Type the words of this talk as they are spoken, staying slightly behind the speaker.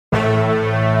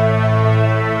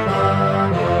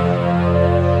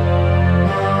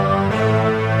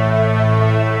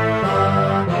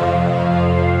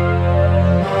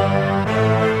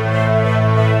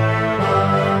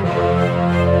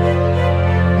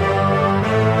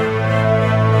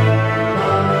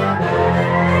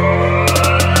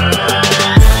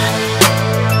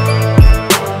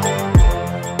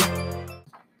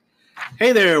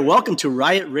Hey there, welcome to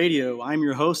Riot Radio. I'm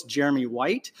your host, Jeremy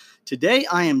White. Today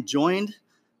I am joined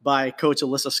by Coach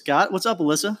Alyssa Scott. What's up,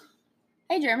 Alyssa?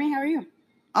 Hey, Jeremy, how are you?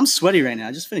 I'm sweaty right now.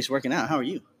 I just finished working out. How are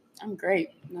you? I'm great.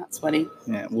 Not sweaty.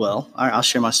 Yeah, well, all right, I'll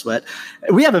share my sweat.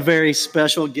 We have a very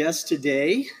special guest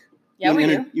today. Yeah, we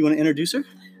do. You want to introduce her?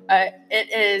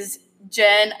 It is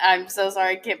Jen. I'm so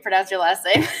sorry, I can't pronounce your last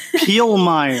name.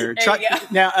 Pielemeier. There you go.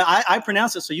 Now, I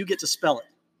pronounce it, so you get to spell it.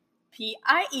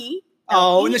 P-I-E.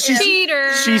 Oh, and she's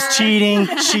cheater. She's cheating.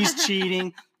 She's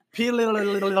cheating.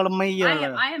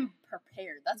 Pielemeier. I am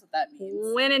prepared. That's what that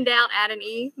means. When in doubt, add an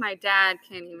E. My dad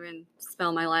can't even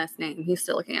spell my last name. He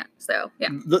still can't. So, yeah.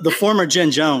 The former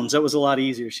Jen Jones, that was a lot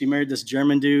easier. She married this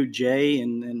German dude, Jay,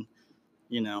 and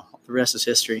you know, the rest is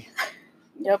history.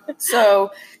 Yep.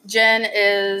 So Jen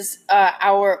is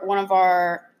one of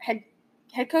our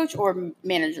head coach or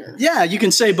manager. Yeah, you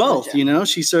can say both. You know,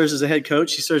 she serves as a head coach.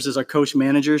 She serves as our coach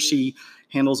manager. She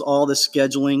handles all the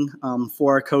scheduling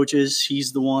for our coaches.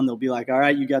 She's the one that'll be like, all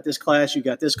right, you got this class, you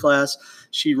got this class.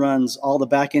 She runs all the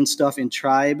back end stuff in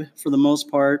Tribe for the most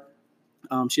part.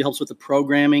 She helps with the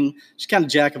programming. She's kind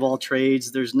of jack of all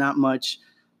trades. There's not much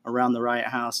around the Riot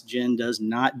House Jen does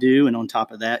not do. And on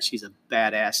top of that, she's a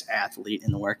badass athlete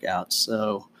in the workouts.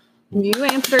 So you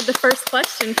answered the first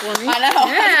question for me. I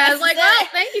know. Yeah, I was like, well,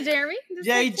 thank you, Jeremy.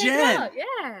 Yay, Jen.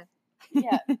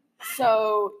 Yeah.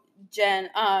 So, Jen,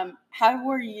 how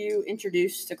were you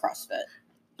introduced to CrossFit?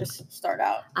 Just start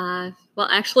out. Well,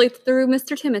 actually, through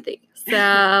Mr. Timothy.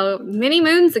 So many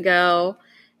moons ago,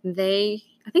 I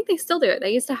think they still do it.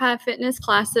 They used to have fitness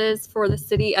classes for the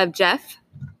city of Jeff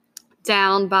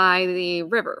down by the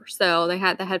river. So they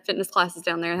had fitness classes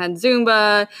down there. They had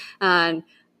Zumba and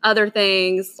other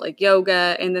things like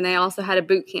yoga, and then they also had a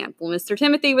boot camp. Well, Mr.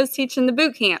 Timothy was teaching the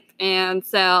boot camp, and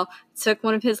so took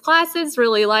one of his classes,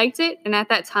 really liked it, and at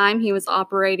that time he was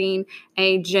operating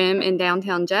a gym in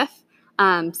downtown Jeff.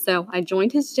 So I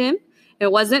joined his gym.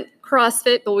 It wasn't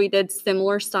CrossFit, but we did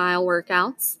similar style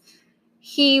workouts.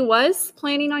 He was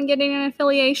planning on getting an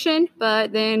affiliation,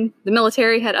 but then the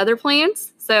military had other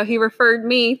plans, so he referred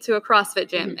me to a CrossFit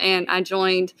gym, and I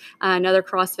joined another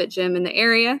CrossFit gym in the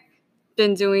area.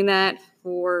 Been doing that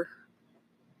for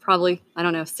probably,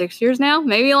 6 years now,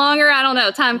 maybe longer. I don't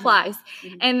know. Time flies.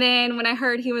 Mm-hmm. And then when I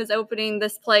heard he was opening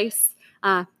this place,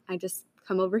 I just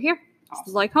come over here. Awesome. This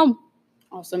is like home.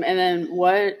 Awesome. And then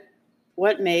what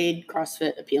made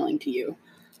CrossFit appealing to you?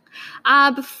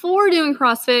 Before doing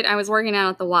CrossFit, I was working out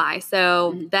at the Y.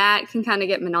 So that can kind of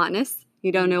get monotonous.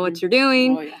 You don't know what you're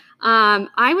doing. Oh, yeah.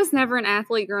 I was never an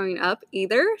athlete growing up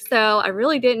either. So I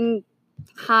really didn't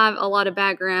have a lot of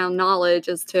background knowledge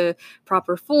as to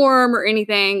proper form or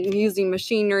anything using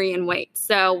machinery and weights.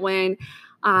 So when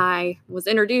I was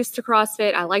introduced to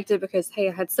CrossFit, I liked it because, hey,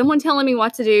 I had someone telling me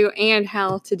what to do and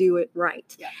how to do it right.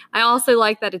 Yeah. I also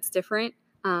like that it's different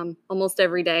almost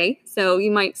every day. So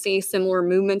you might see similar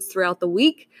movements throughout the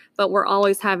week, but we're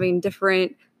always having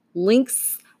different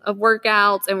lengths of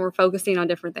workouts and we're focusing on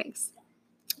different things.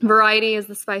 Variety is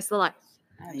the spice of life.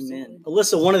 Amen.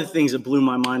 Alyssa, one of the things that blew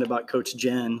my mind about Coach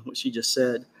Jen, what she just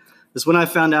said, is when I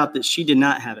found out that she did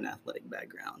not have an athletic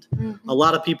background. Mm-hmm. A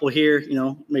lot of people here, you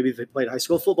know, maybe they played high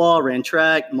school football, ran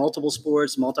track, multiple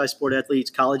sports, multi-sport athletes,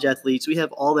 college athletes. We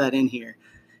have all that in here.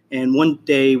 And one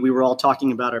day we were all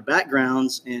talking about our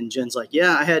backgrounds, and Jen's like,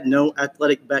 yeah, I had no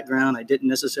athletic background. I didn't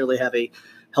necessarily have a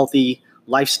healthy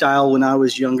lifestyle when I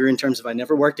was younger in terms of I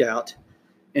never worked out.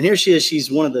 And here she is. She's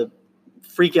one of the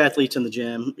freak athletes in the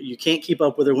gym. You can't keep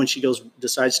up with her when she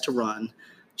decides to run.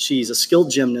 She's a skilled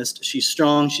gymnast. She's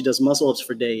strong. She does muscle-ups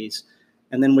for days.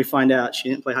 And then we find out she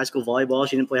didn't play high school volleyball.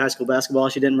 She didn't play high school basketball.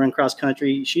 She didn't run cross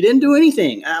country. She didn't do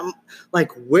anything. That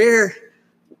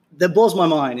blows my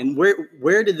mind. And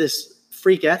where did this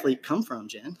freak athlete come from,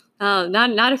 Jen? Oh,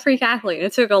 not a freak athlete.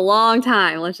 It took a long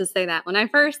time. Let's just say that. When I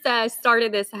first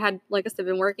started this, I had, like I said,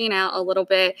 been working out a little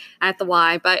bit at the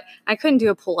Y, but I couldn't do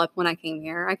a pull-up when I came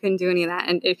here. I couldn't do any of that.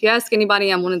 And if you ask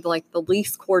anybody, I'm one of the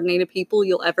least coordinated people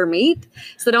you'll ever meet.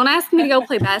 So don't ask me to go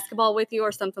play basketball with you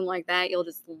or something like that. You'll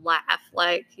just laugh.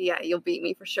 Yeah, you'll beat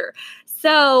me for sure.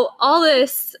 So all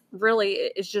this really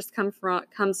is just comes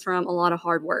from a lot of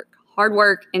hard work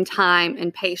and time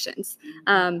and patience.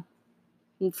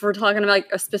 If we're talking about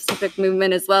a specific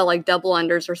movement as well, like double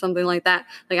unders or something like that.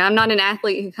 I'm not an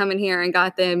athlete who come in here and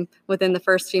got them within the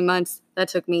first few months. That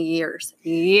took me years.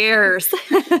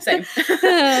 Same.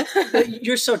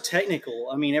 You're so technical.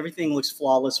 I mean, everything looks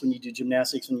flawless when you do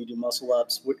gymnastics, when you do muscle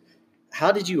ups.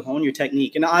 How did you hone your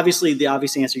technique? And obviously, the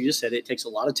obvious answer you just said, it takes a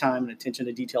lot of time and attention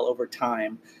to detail over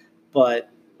time. But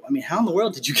I mean, how in the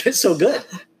world did you get so good?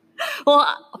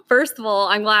 Well, first of all,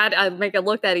 I'm glad I make it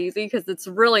look that easy because it's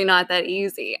really not that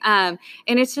easy. And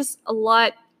it's just a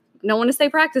lot. Don't want to say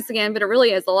practice again, but it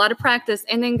really is a lot of practice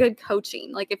and then good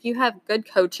coaching. Like if you have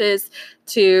good coaches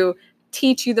to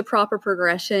teach you the proper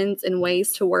progressions and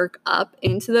ways to work up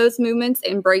into those movements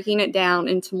and breaking it down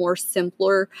into more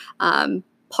simpler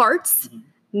parts,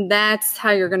 that's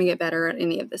how you're going to get better at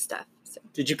any of this stuff. So.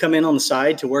 Did you come in on the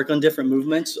side to work on different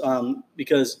movements?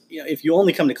 Because if you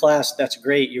only come to class, that's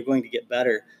great. You're going to get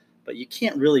better, but you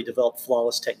can't really develop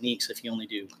flawless techniques if you only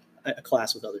do a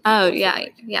class with other people. Oh, yeah.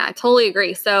 Yeah, I totally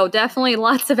agree. So definitely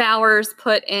lots of hours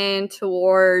put in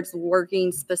towards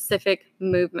working specific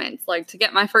movements. Like to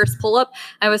get my first pull-up,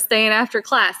 I was staying after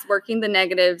class working the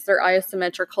negatives or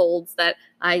isometric holds that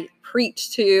I preach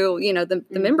to, the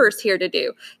members here to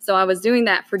do. So I was doing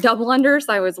that for double unders.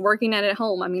 I was working at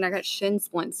home. I mean, I got shin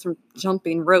splints from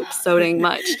jumping ropes so dang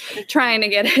much trying to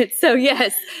get it. So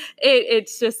yes,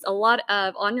 it's just a lot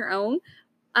of on your own.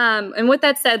 And with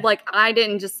that said, like I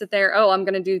didn't just sit there, I'm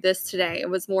going to do this today. It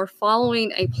was more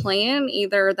following a plan,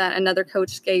 either that another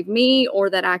coach gave me or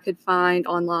that I could find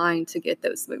online to get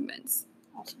those movements.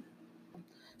 Awesome.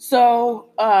 So,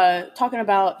 talking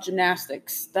about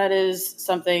gymnastics, that is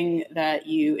something that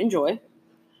you enjoy.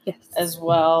 Yes. As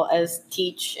well as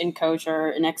teach and coach,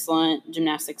 are an excellent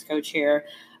gymnastics coach here.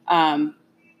 And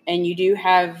you do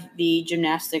have the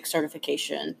gymnastics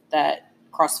certification that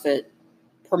CrossFit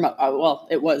promote. Well,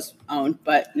 it was owned,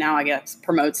 but now I guess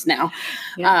promotes now.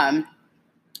 Yeah.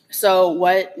 So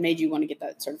what made you want to get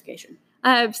that certification?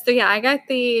 I got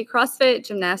the CrossFit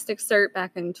gymnastics cert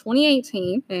back in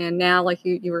 2018, and now, like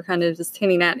you were kind of just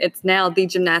hinting at, it's now the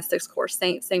gymnastics course,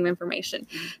 same information.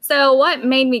 Mm-hmm. So what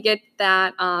made me get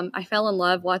that? I fell in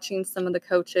love watching some of the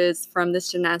coaches from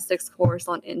this gymnastics course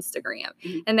on Instagram,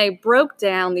 and they broke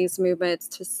down these movements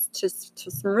to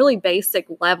some really basic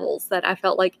levels that I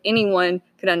felt like anyone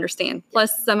could understand.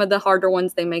 Plus, some of the harder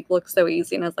ones they make look so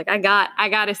easy, and I was like, I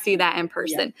got to see that in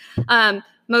person. Yeah.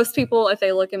 Most people, if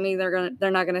they look at me, they're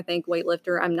not gonna think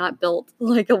weightlifter. I'm not built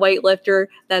like a weightlifter.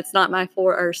 That's not my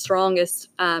strongest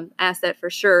asset for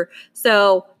sure.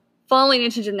 So falling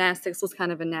into gymnastics was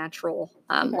kind of a natural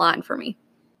line for me.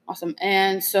 Awesome.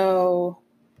 And so,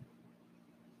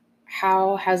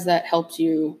 how has that helped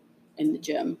you in the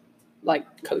gym,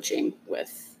 like coaching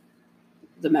with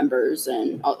the members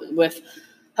and with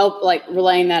help, like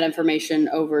relaying that information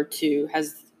over to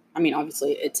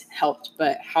obviously it's helped,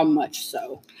 but how much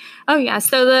so? Oh, yeah.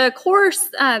 So the course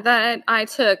that I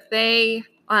took, they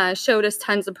showed us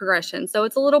tons of progression. So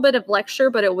it's a little bit of lecture,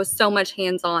 but it was so much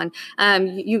hands-on.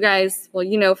 You guys,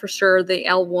 for sure the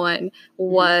L1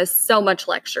 was so much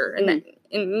lecture, and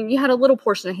you had a little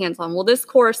portion of hands-on. Well, this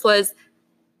course was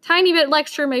tiny bit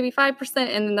lecture, maybe 5%,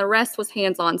 and then the rest was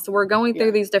hands-on. So we're going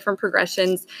through these different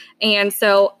progressions. And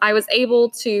so I was able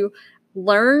to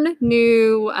learn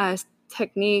new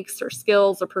techniques or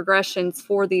skills or progressions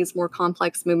for these more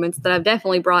complex movements that I've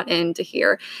definitely brought into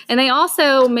here. And they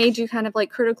also made you kind of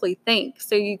like critically think,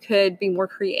 so you could be more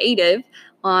creative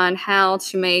on how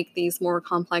to make these more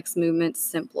complex movements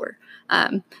simpler.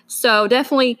 So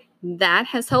definitely that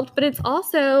has helped, but it's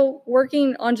also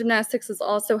working on gymnastics has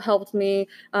also helped me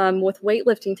with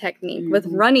weightlifting technique, with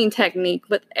running technique,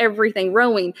 with everything,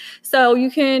 rowing. So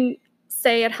you can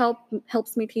say it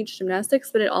helps me teach gymnastics,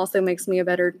 but it also makes me a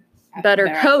better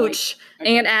coach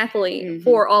and athlete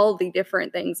for all the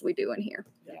different things we do in here.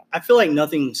 I feel like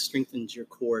nothing strengthens your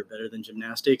core better than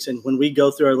gymnastics. And when we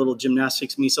go through our little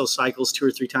gymnastics meso cycles 2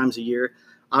 or 3 times a year,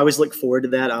 I always look forward to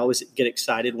that. I always get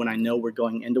excited when I know we're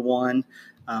going into one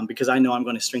because I know I'm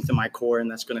going to strengthen my core and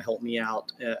that's going to help me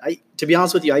out. To be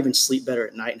honest with you, I even sleep better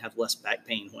at night and have less back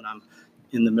pain when I'm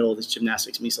in the middle of these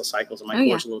gymnastics meso cycles and my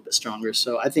core's a little bit stronger.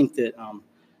 So I think that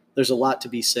there's a lot to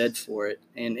be said for it.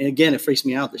 And again, it freaks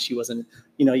me out that she wasn't,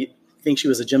 you think she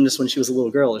was a gymnast when she was a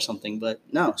little girl or something, but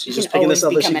no, she's just picking this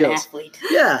up as she goes. Athlete.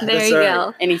 Yeah. There you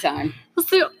go. Anytime.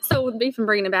 So even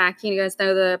bringing it back, you guys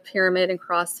know the pyramid in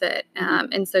CrossFit.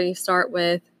 And so you start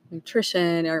with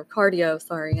nutrition or cardio,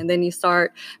 and then you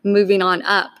start moving on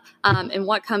up. And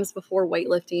what comes before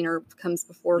weightlifting or comes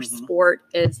before sport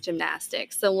is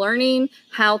gymnastics. So learning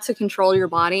how to control your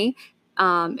body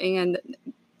and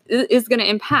is going to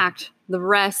impact the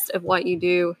rest of what you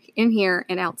do in here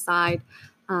and outside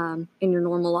in your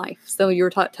normal life. So you were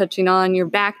touching on your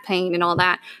back pain and all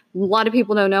that. A lot of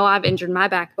people don't know I've injured my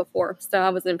back before. So I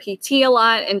was in PT a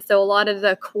lot. And so a lot of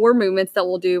the core movements that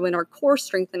we'll do in our core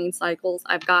strengthening cycles,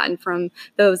 I've gotten from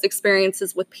those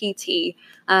experiences with PT.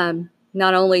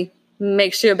 Not only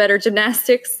makes you a better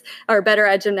gymnastics or better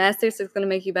at gymnastics, it's going to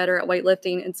make you better at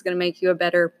weightlifting. It's going to make you a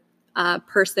better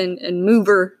person and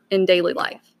mover in daily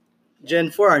life.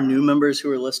 Jen, for our new members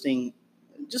who are listening,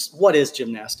 just what is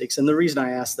gymnastics? And the reason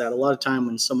I ask that, a lot of time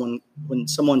when someone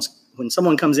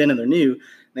comes in and they're new,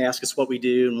 they ask us what we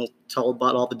do, and we'll tell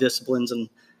about all the disciplines. And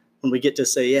when we get to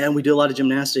say, yeah, we do a lot of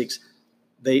gymnastics,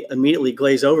 they immediately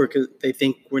glaze over because they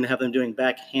think we're going to have them doing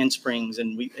back handsprings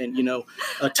and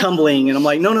tumbling. And I'm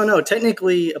like, no.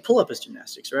 Technically, a pull-up is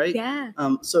gymnastics, right? Yeah.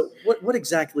 So what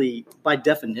exactly, by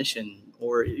definition,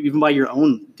 or even by your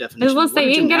own definition? I was going to say,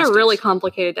 you can get a really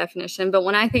complicated definition, but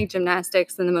when I think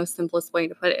gymnastics, in the most simplest way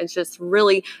to put it, is just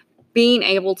really being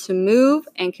able to move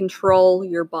and control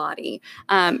your body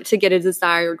to get a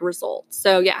desired result.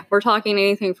 So yeah, we're talking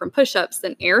anything from push-ups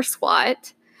and air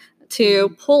squat to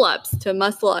pull-ups, to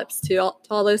muscle-ups, to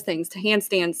all those things, to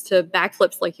handstands, to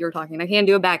backflips like you were talking. I can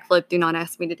do a backflip. Do not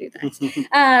ask me to do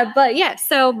that. But yeah,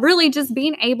 so really just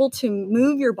being able to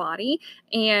move your body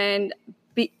and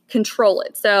control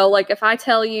it. So like if I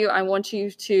tell you I want you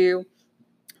to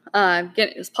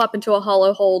pop into a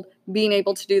hollow hold, being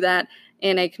able to do that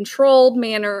in a controlled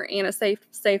manner and a safe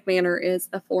manner is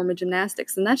a form of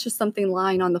gymnastics. And that's just something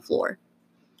lying on the floor.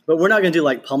 But we're not going to do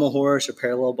like pommel horse or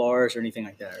parallel bars or anything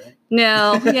like that, right?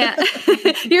 No, yeah.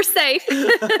 You're safe.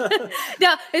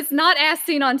 No, it's not as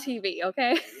seen on TV,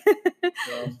 okay?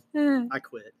 Well, I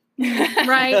quit.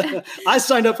 Right. I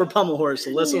signed up for pommel horse.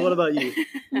 Alyssa, what about you?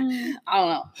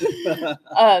 I don't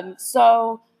know.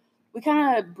 So we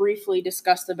kind of briefly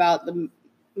discussed about the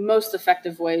most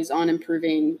effective ways on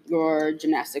improving your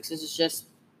gymnastics. Is just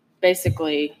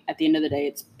basically, at the end of the day,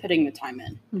 it's putting the time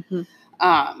in.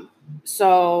 Mm-hmm.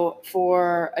 So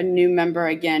for a new member,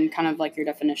 again, kind of like your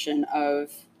definition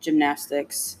of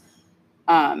gymnastics,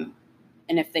 and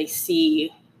if they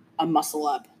see a muscle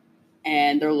up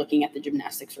and they're looking at the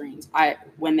gymnastics rings,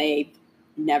 when they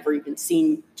never even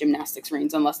seen gymnastics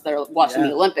rings unless they're watching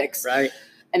the Olympics, right?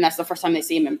 And that's the first time they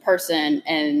see them in person,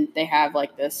 and they have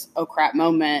like this oh crap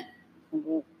moment.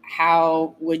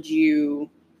 How would you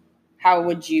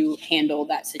handle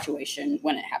that situation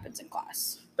when it happens in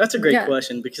class? That's a great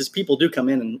question, because people do come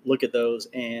in and look at those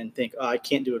and think, oh, I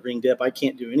can't do a ring dip. I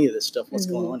can't do any of this stuff. What's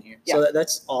going on here? Yeah. So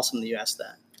that's awesome that you asked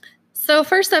that. So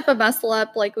first up, a muscle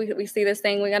up, like we see this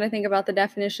thing, we got to think about the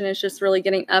definition. It's just really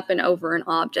getting up and over an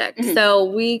object. Mm-hmm. So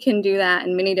we can do that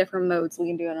in many different modes. We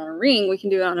can do it on a ring. We can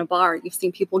do it on a bar. You've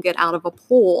seen people get out of a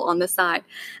pool on the side.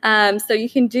 So you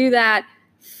can do that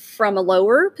from a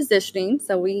lower positioning.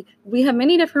 So we have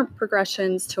many different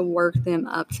progressions to work them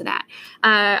up to that.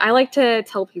 I like to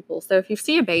tell people, so if you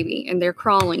see a baby and they're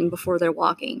crawling before they're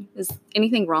walking, is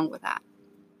anything wrong with that?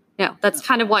 No, that's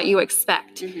kind of what you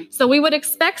expect. Mm-hmm. So we would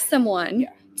expect someone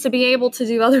to be able to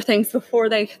do other things before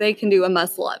they can do a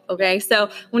muscle up. Okay.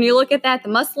 So when you look at that, the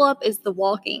muscle up is the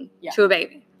walking to a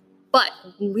baby. But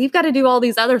we've got to do all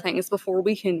these other things before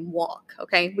we can walk,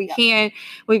 okay?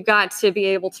 We've got to be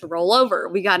able to roll over.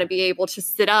 We got to be able to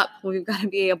sit up. We've got to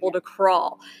be able to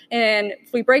crawl. And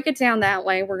if we break it down that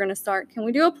way, we're going to start, can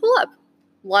we do a pull-up?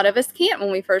 A lot of us can't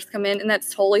when we first come in, and that's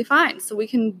totally fine. So we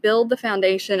can build the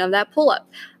foundation of that pull-up,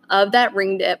 of that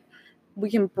ring dip.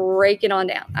 We can break it on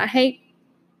down. I hate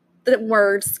the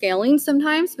word scaling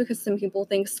sometimes because some people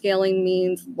think scaling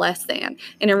means less than,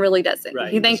 and it really doesn't. Right,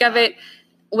 if you think of it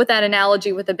with that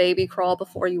analogy with a baby crawl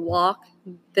before you walk,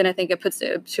 then I think it puts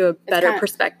it to a better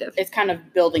perspective. It's kind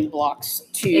of building blocks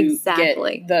to get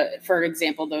for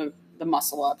example, the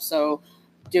muscle up. So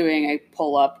doing a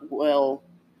pull up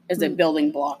is a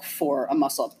building block for a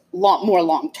muscle up more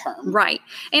long term. Right.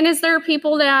 And is there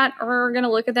people that are going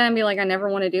to look at that and be like, I never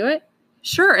want to do it?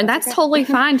 Sure. And that's totally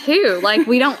fine too. Like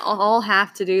we don't all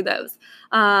have to do those.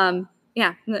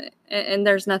 Yeah, and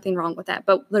there's nothing wrong with that.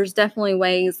 But there's definitely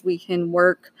ways we can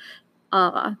work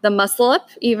the muscle up,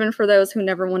 even for those who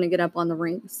never want to get up on the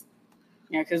rings.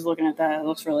 Yeah, because looking at that, it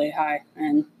looks really high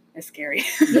and it's scary.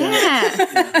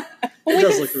 Yeah. Well,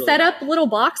 we can set up little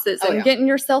boxes and getting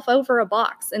yourself over a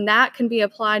box, and that can be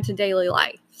applied to daily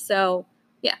life. So,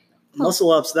 yeah.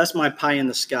 Muscle ups, that's my pie in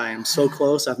the sky. I'm so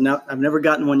close. I've never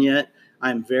gotten one yet.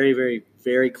 I'm very, very,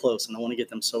 very close, and I want to get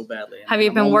them so badly. Have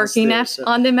you been working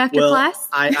on them after class?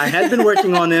 I had been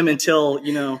working on them until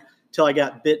I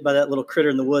got bit by that little critter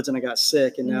in the woods and I got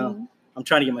sick, and now I'm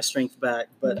trying to get my strength back.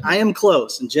 But I am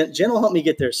close, and Jen will help me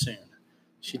get there soon.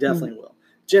 She definitely will.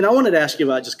 Jen, I wanted to ask you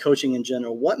about just coaching in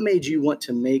general. What made you want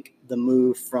to make the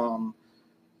move from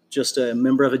just a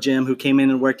member of a gym who came in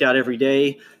and worked out every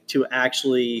day to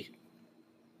actually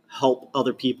help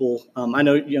other people? I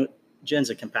know, Jen's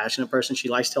a compassionate person. She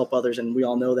likes to help others, and we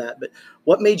all know that. But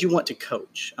what made you want to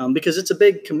coach? Because it's a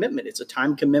big commitment. It's a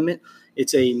time commitment.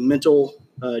 It's a mental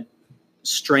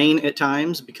strain at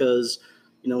times because,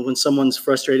 when someone's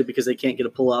frustrated because they can't get a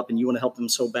pull-up and you want to help them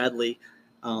so badly,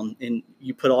 and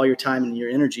you put all your time and your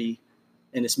energy,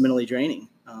 and it's mentally draining.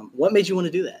 What made you want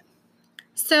to do that?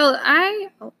 So I,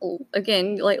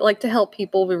 again, like to help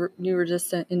people. You were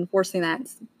just enforcing that,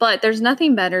 but there's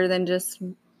nothing better than just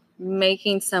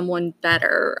making someone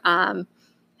better,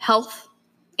 health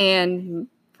and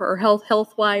for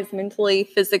health wise, mentally,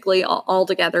 physically, all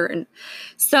together. And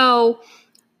so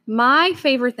my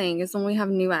favorite thing is when we have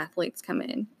new athletes come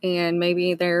in and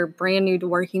maybe they're brand new to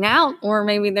working out, or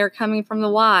maybe they're coming from the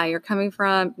Y or coming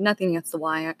from nothing against the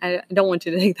Y. I don't want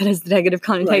you to take that as the negative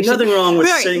connotation. Right. Nothing wrong with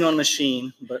sitting on a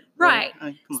machine, but right.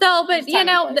 So, but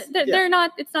they're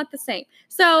not. It's not the same.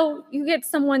 So you get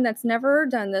someone that's never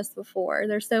done this before.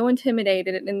 They're so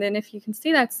intimidated, and then if you can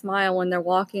see that smile when they're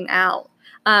walking out.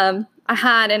 I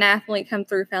had an athlete come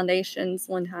through Foundations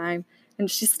one time. And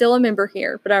she's still a member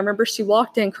here, but I remember she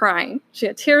walked in crying. She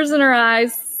had tears in her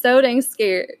eyes, so dang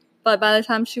scared. But by the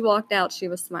time she walked out, she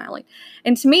was smiling.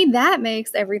 And to me, that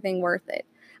makes everything worth it.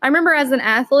 I remember as an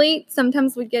athlete,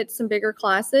 sometimes we'd get some bigger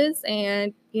classes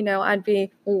and, I'd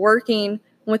be working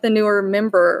with a newer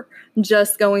member,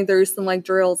 just going through some like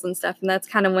drills and stuff. And that's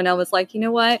kind of when I was like, you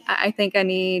know what? I think I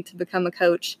need to become a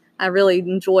coach. I really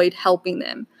enjoyed helping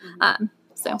them.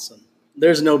 So. Awesome.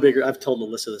 There's no bigger, I've told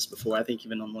Alyssa this before, I think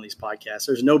even on one of these podcasts,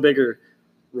 there's no bigger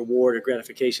reward or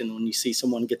gratification when you see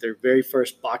someone get their very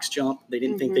first box jump. They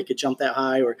didn't think they could jump that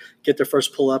high, or get their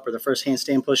first pull up or their first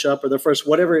handstand push up or their first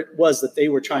whatever it was that they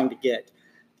were trying to get.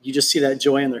 You just see that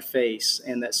joy in their face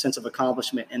and that sense of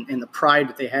accomplishment and the pride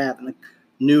that they have and the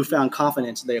newfound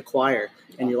confidence they acquire.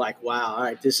 And you're like, wow, all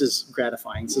right, this is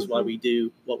gratifying. This is why we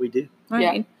do what we do.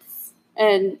 Right. Yeah.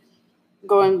 And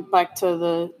going back to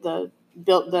the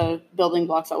building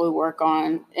blocks that we work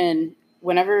on, and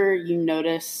whenever you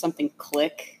notice something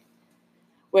click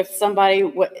with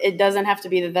somebody, it doesn't have to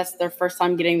be that that's their first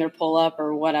time getting their pull up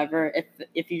or whatever.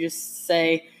 If you just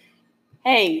say,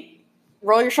 hey,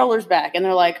 roll your shoulders back, and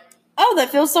they're like, oh, that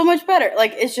feels so much better.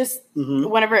 Like, it's just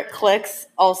whenever it clicks,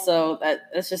 also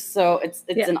it's just so it's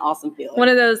an awesome feeling. One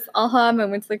of those aha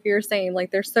moments, like you were saying,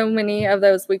 like there's so many of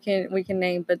those we can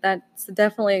name, but that's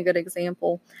definitely a good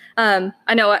example. I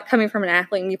know coming from an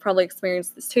athlete, and you probably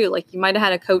experienced this too. Like you might have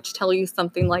had a coach tell you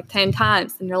something like 10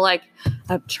 times, and you're like,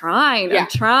 I'm trying.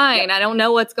 I don't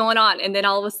know what's going on. And then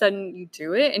all of a sudden you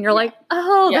do it, and you're like,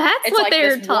 oh, that's it's what like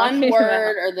they're talking one word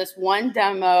about. Or this one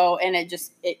demo, and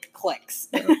it clicks.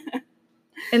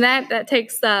 And that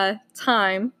takes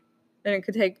time, and it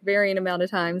could take varying amount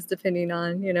of times depending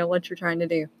on, what you're trying to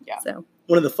do. Yeah. So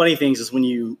one of the funny things is when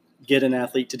you get an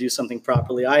athlete to do something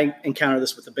properly, I encounter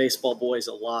this with the baseball boys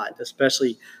a lot,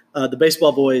 especially the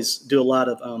baseball boys do a lot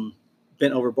of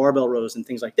bent over barbell rows and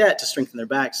things like that to strengthen their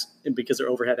backs. And because they're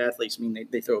overhead athletes, I mean,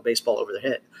 they throw a baseball over their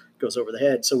head, goes over the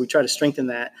head. So we try to strengthen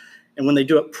that. And when they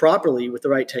do it properly with the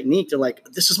right technique, they're like,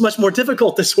 this is much more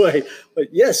difficult this way. But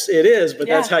yes, it is. But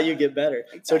that's how you get better.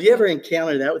 Exactly. So do you ever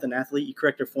encounter that with an athlete? You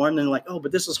correct their form, and they're like, oh,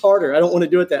 but this is harder. I don't want to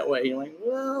do it that way. You're like,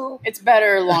 well. It's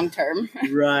better long term.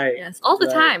 Right. Yes, all the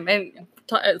time. And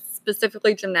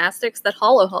specifically gymnastics, that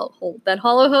hollow hold. That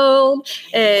hollow hold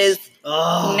is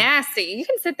nasty. You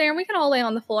can sit there and we can all lay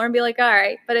on the floor and be like, all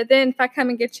right. But then if I come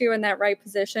and get you in that right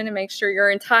position and make sure your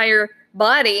entire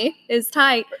body is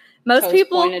tight, most Toes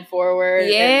people pointed forward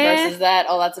versus that.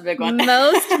 Oh, that's a big one.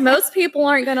 most people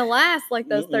aren't going to last like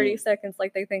those 30 seconds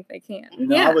like they think they can.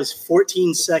 I was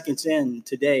 14 seconds in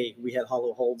today. We had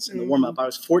hollow holds in the warm up. I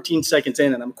was 14 seconds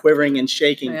in and I'm quivering and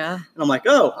shaking. Yeah. And I'm like,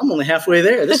 oh, I'm only halfway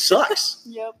there. This sucks.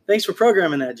 Yep. Thanks for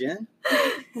programming that, Jen.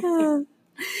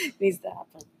 Needs to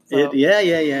happen. So. Yeah.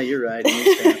 You're right. It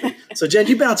needs to happen. So, Jen,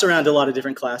 you bounce around to a lot of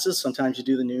different classes. Sometimes you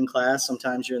do the noon class.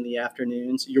 Sometimes you're in the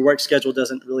afternoons. Your work schedule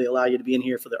doesn't really allow you to be in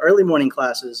here for the early morning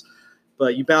classes,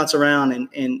 but you bounce around.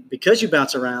 And because you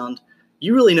bounce around,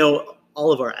 you really know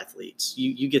all of our athletes.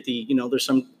 You get there's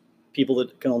some people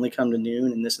that can only come to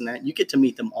noon and this and that. You get to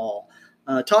meet them all.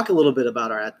 Talk a little bit about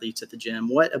our athletes at the gym.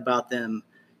 What about them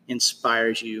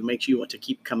inspires you, makes you want to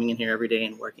keep coming in here every day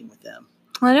and working with them?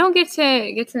 Well, I don't get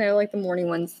to know like the morning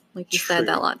ones, like you said,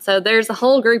 that a lot. So there's a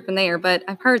whole group in there, but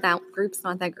I've heard that group's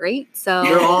not that great. So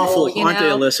they're awful, aren't they,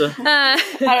 Alyssa? I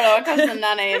don't know. It comes from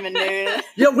 9 a.m. and noon.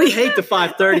 Yeah, we hate the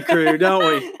 5:30 crew, don't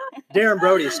we? Darren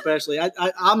Brody, especially.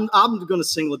 I'm going to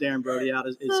single Darren Brody out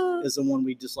as the one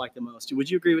we dislike the most. Would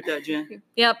you agree with that, Jen?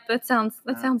 Yep, that sounds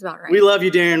about right. We love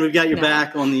you, Darren. We've got your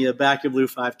back on the Back Your Blue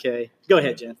 5K. Go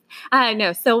ahead, Jen. I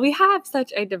know. So we have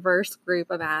such a diverse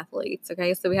group of athletes.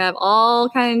 Okay, so we have all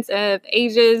kinds of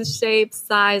ages, shapes,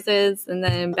 sizes, and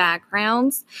then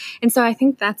backgrounds. And so I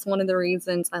think that's one of the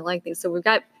reasons I like these. So we've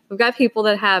got people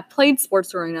that have played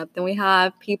sports growing up. Then we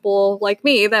have people like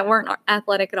me that weren't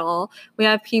athletic at all. We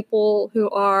have people who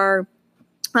are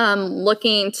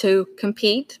looking to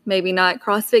compete, maybe not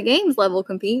CrossFit Games level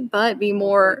compete, but be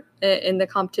more in the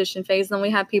competition phase. Then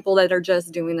we have people that are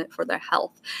just doing it for their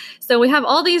health. So we have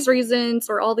all these reasons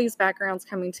or all these backgrounds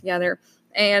coming together,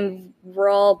 and we're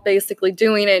all basically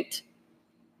doing it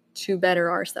to better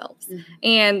ourselves.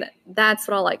 And that's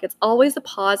what I like. It's always a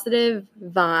positive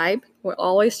vibe. We're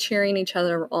always cheering each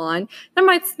other on. There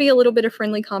might be a little bit of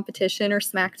friendly competition or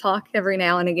smack talk every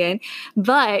now and again,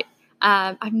 but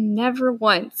I've never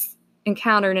once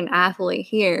encountered an athlete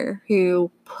here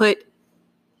who put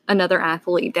another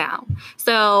athlete down,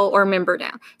 or member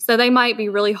down. So they might be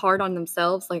really hard on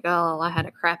themselves, like, oh, I had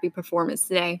a crappy performance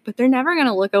today, but they're never going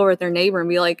to look over at their neighbor and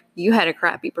be like, you had a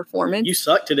crappy performance. You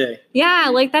suck today. Yeah,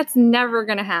 like that's never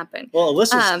going to happen. Well,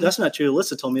 Alyssa, that's not true.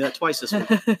 Alyssa told me that twice this week.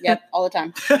 Yep, all the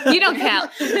time. You don't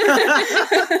count.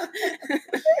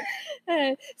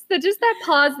 So just that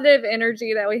positive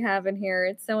energy that we have in here,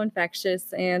 it's so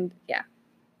infectious. And yeah,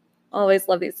 always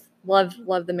love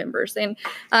the members. And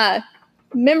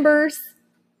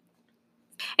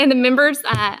the members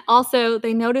also,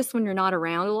 they notice when you're not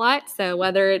around a lot. So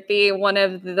whether it be one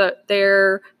of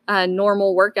their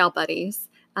normal workout buddies,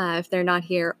 if they're not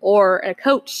here, or a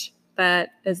coach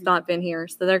that has not been here,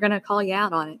 so they're going to call you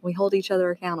out on it. We hold each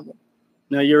other accountable.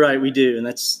 No, you're right. We do. And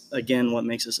that's, again, what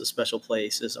makes us a special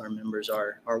place is our members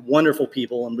are wonderful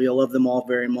people, and we love them all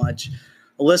very much.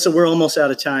 Alyssa, we're almost out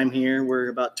of time here. We're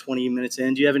about 20 minutes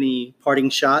in. Do you have any parting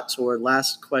shots or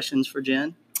last questions for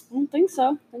Jen? I don't think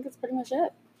so. I think that's pretty much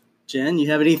it. Jen, you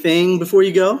have anything before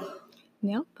you go?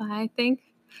 Nope. I think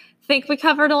we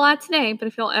covered a lot today, but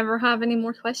if you'll ever have any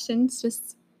more questions,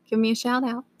 just give me a shout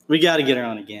out. We got to get her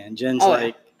on again. Jen's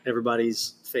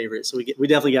everybody's favorite, so we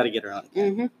definitely got to get her on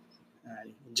again. Mm-hmm. All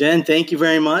right. Jen, thank you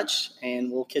very much,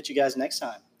 and we'll catch you guys next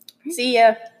time. See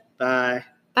ya. Bye.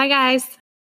 Bye, guys.